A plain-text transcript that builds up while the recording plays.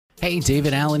Hey,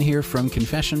 David Allen here from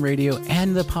Confession Radio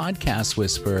and the Podcast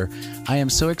Whisperer. I am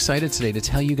so excited today to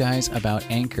tell you guys about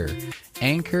Anchor.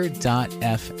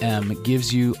 Anchor.fm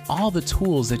gives you all the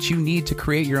tools that you need to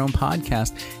create your own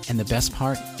podcast, and the best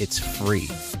part, it's free.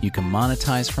 You can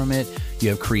monetize from it. You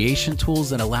have creation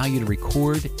tools that allow you to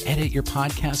record, edit your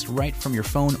podcast right from your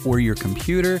phone or your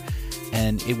computer,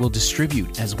 and it will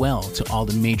distribute as well to all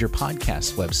the major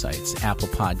podcast websites, Apple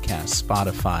Podcasts,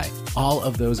 Spotify, all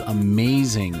of those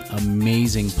amazing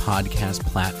podcast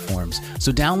platforms.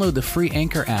 So download the free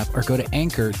Anchor app or go to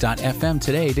anchor.fm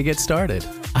today to get started.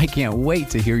 I can't wait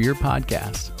to hear your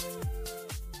podcast.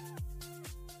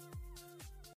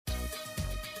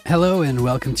 Hello and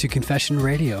welcome to Confession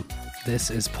Radio.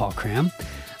 This is Paul Cram.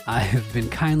 I have been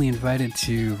kindly invited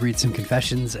to read some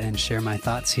confessions and share my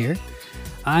thoughts here.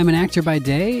 I'm an actor by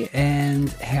day and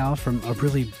hail from a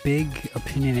really big,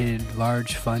 opinionated,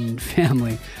 large, fun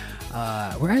family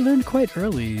where I learned quite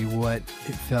early what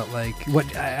it felt like,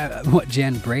 what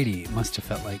Jan Brady must have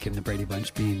felt like in the Brady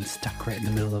Bunch, being stuck right in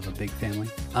the middle of a big family.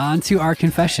 On to our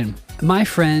confession. My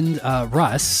friend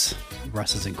Russ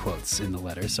is in quotes in the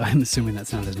letter, so I'm assuming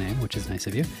that's not his name, which is nice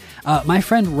of you. My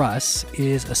friend Russ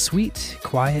is a sweet,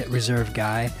 quiet, reserved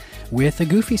guy with a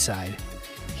goofy side.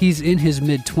 He's in his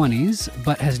mid-20s,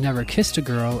 but has never kissed a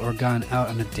girl or gone out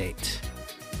on a date.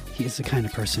 He is the kind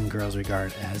of person girls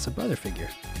regard as a brother figure.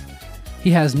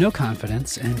 He has no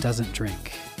confidence and doesn't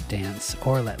drink, dance,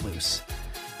 or let loose.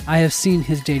 I have seen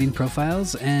his dating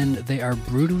profiles, and they are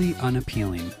brutally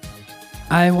unappealing.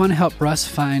 I want to help Russ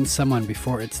find someone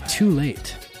before it's too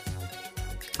late.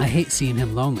 I hate seeing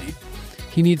him lonely.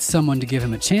 He needs someone to give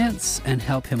him a chance and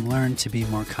help him learn to be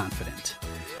more confident.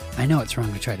 I know it's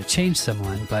wrong to try to change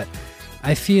someone, but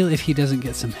I feel if he doesn't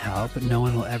get some help, no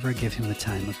one will ever give him the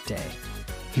time of day.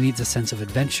 He needs a sense of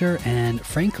adventure and,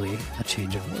 frankly, a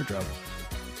change of wardrobe.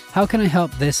 How can I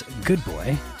help this good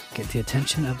boy get the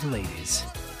attention of the ladies?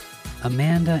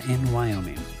 Amanda in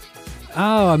Wyoming.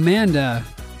 Oh, Amanda.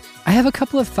 I have a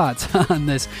couple of thoughts on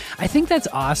this. I think that's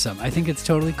awesome. I think it's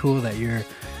totally cool that you're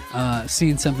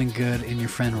seeing something good in your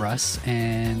friend Russ,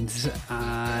 and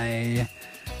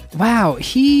wow,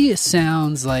 he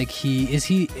sounds like is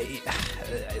he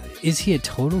a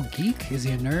total geek? Is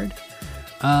he a nerd?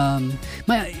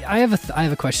 I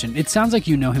have a question. It sounds like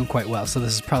you know him quite well, so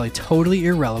this is probably totally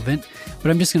irrelevant, but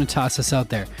I'm just going to toss this out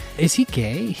there. Is he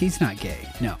gay? He's not gay.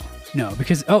 No,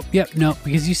 because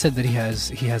because you said that he has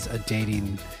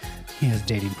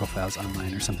dating profiles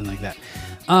online or something like that.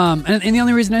 And the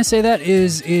only reason I say that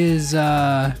is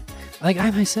like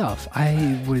I myself,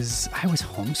 I was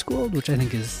homeschooled, which I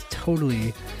think is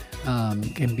totally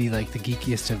can be like the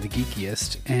geekiest of the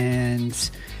geekiest,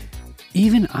 and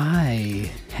even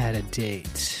I had a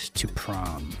date to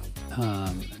prom,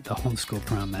 the homeschool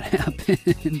prom that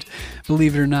happened,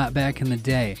 believe it or not, back in the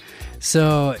day.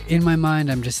 So in my mind,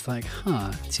 I'm just like,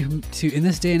 to in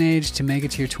this day and age, to make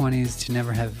it to your 20s, to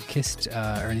never have kissed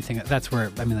or anything. That's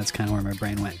kind of where my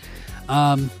brain went.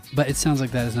 But it sounds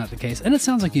like that is not the case. And it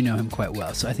sounds like you know him quite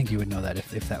well. So I think you would know that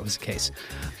if that was the case.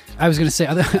 I was going to say,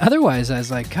 otherwise, I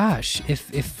was like, gosh,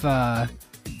 if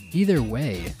either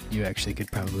way, you actually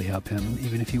could probably help him.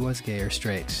 Even if he was gay or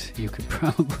straight, you could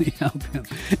probably help him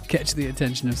catch the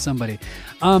attention of somebody.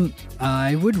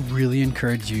 I would really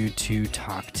encourage you to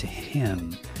talk to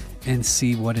him and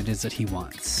see what it is that he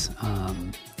wants.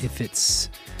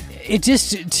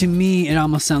 To me, it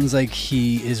almost sounds like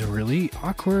he is really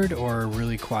awkward or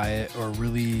really quiet or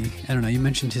really, I don't know, you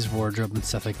mentioned his wardrobe and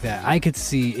stuff like that. I could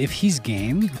see, if he's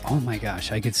game, oh my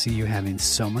gosh, I could see you having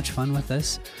so much fun with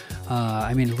this.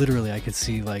 Literally, I could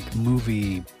see like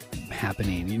movie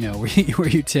happening, where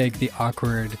you take the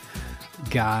awkward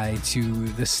guy to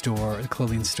the store, the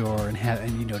clothing store, and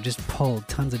just pull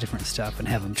tons of different stuff and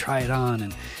have him try it on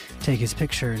and take his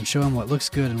picture and show him what looks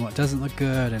good and what doesn't look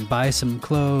good and buy some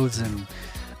clothes and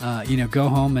go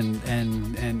home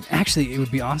and actually it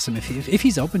would be awesome if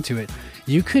he's open to it.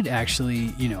 You could actually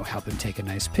help him take a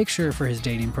nice picture for his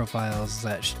dating profiles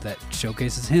that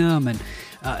showcases him, and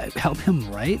help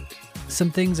him write some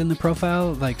things in the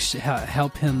profile, like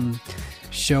help him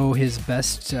show his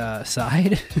best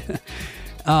side.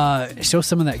 Show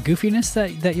some of that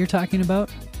goofiness that you're talking about.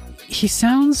 He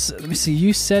sounds, let me see,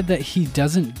 you said that he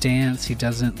doesn't dance, he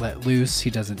doesn't let loose, he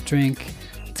doesn't drink.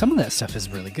 Some of that stuff is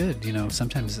really good.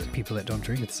 Sometimes people that don't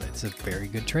drink, it's a very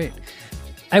good trait.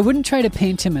 I wouldn't try to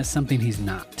paint him as something he's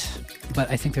not, but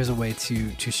I think there's a way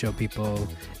to show people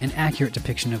an accurate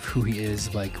depiction of who he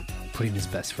is, like putting his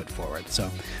best foot forward. So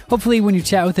hopefully when you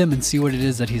chat with him and see what it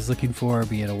is that he's looking for,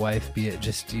 be it a wife, be it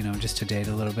just to date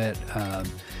a little bit,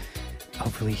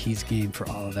 hopefully he's game for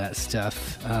all of that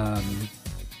stuff.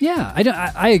 Yeah,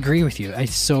 I agree with you. I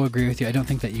so agree with you. I don't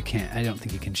think you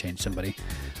can change somebody.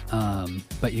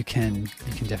 But you can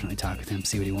definitely talk with him,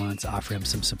 see what he wants, offer him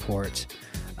some support,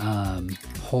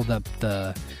 hold up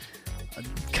the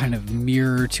kind of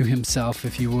mirror to himself,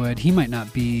 if you would. He might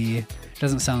not be,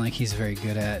 doesn't sound like he's very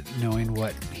good at knowing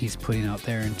what he's putting out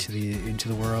there into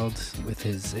the world with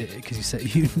his, because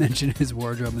you mentioned his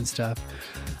wardrobe and stuff.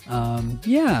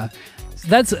 Yeah,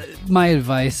 that's my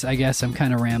advice. I guess I'm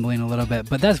kind of rambling a little bit,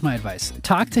 but that's my advice.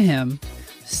 Talk to him,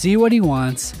 see what he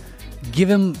wants. Give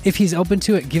him, if he's open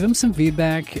to it, give him some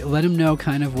feedback. Let him know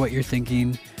kind of what you're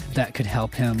thinking that could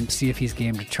help him. See if he's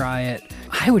game to try it.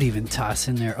 I would even toss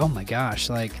in there, oh my gosh,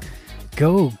 like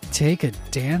go take a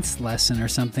dance lesson or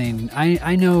something.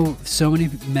 I know so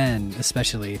many men,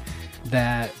 especially,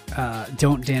 that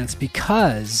don't dance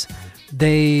because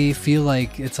they feel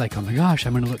like it's like, oh my gosh,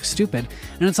 I'm going to look stupid.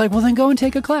 And it's like, well, then go and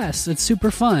take a class. It's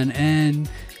super fun and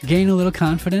gain a little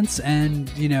confidence.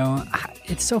 And,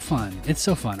 it's so fun. It's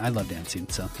so fun. I love dancing,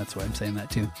 so that's why I'm saying that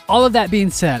too. All of that being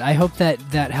said, I hope that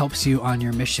helps you on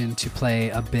your mission to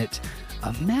play a bit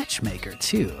of matchmaker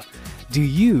too. Do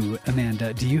you,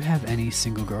 Amanda, have any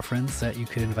single girlfriends that you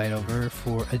could invite over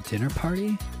for a dinner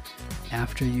party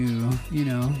after you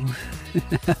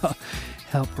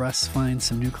help Russ find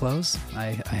some new clothes?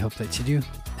 I hope that you do.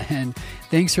 And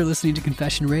thanks for listening to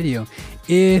Confession Radio.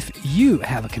 If you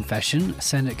have a confession,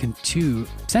 send it to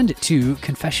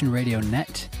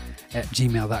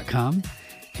confessionradionet@gmail.com.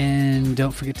 And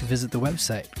don't forget to visit the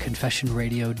website,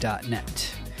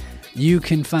 confessionradio.net. You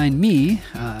can find me,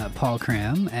 Paul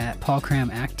Cram, at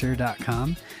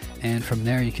paulcramactor.com. And from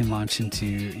there you can launch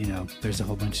into, there's a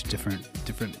whole bunch of different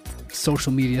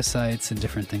social media sites and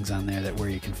different things on there where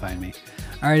you can find me.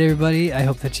 All right, everybody. I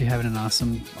hope that you're having an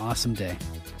awesome, awesome day.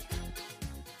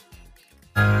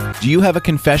 Do you have a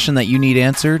confession that you need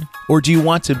answered? Or do you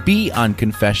want to be on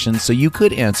Confession so you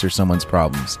could answer someone's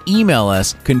problems? Email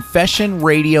us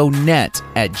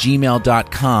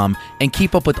confessionradionet@gmail.com and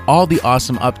keep up with all the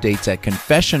awesome updates at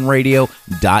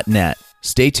confessionradio.net.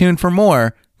 Stay tuned for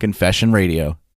more Confession Radio.